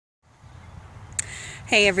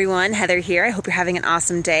Hey everyone, Heather here. I hope you're having an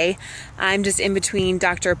awesome day. I'm just in between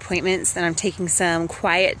doctor appointments and I'm taking some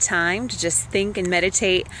quiet time to just think and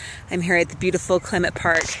meditate. I'm here at the beautiful Clement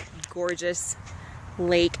Park, gorgeous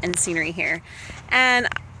lake and scenery here. And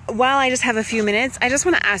while I just have a few minutes, I just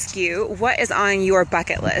want to ask you, what is on your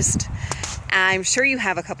bucket list? I'm sure you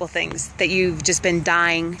have a couple things that you've just been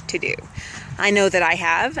dying to do. I know that I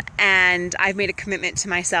have, and I've made a commitment to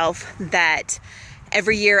myself that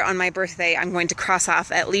every year on my birthday, I'm going to cross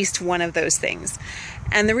off at least one of those things.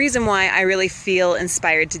 And the reason why I really feel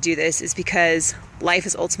inspired to do this is because life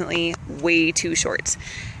is ultimately way too short.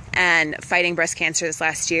 And fighting breast cancer this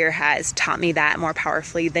last year has taught me that more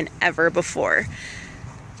powerfully than ever before.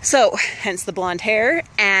 So, hence the blonde hair,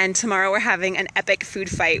 and tomorrow we're having an epic food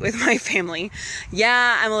fight with my family.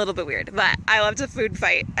 Yeah, I'm a little bit weird, but I love to food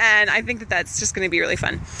fight, and I think that that's just going to be really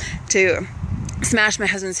fun to smash my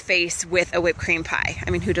husband's face with a whipped cream pie. I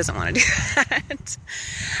mean, who doesn't want to do that?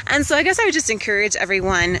 And so I guess I would just encourage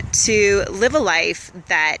everyone to live a life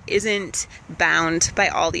that isn't bound by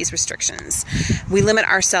all these restrictions. We limit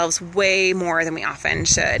ourselves way more than we often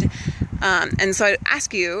should. And so I'd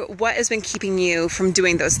ask you, what has been keeping you from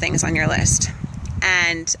doing those things on your list?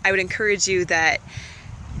 And I would encourage you that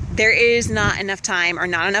there is not enough time or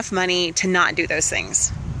not enough money to not do those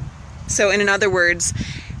things. So in other words,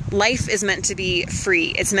 life is meant to be free.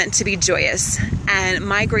 It's meant to be joyous. And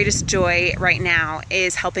my greatest joy right now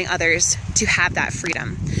is helping others to have that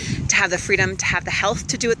freedom. To have the freedom, to have the health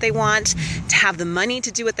to do what they want, to have the money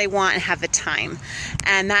to do what they want, and have the time.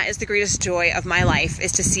 And that is the greatest joy of my life,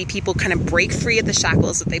 is to see people kind of break free of the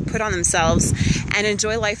shackles that they put on themselves and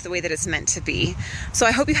enjoy life the way that it's meant to be. So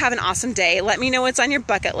I hope you have an awesome day. Let me know what's on your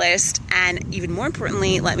bucket list. And even more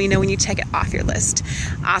importantly, let me know when you check it off your list.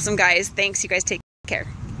 Awesome, guys. Thanks. You guys take care.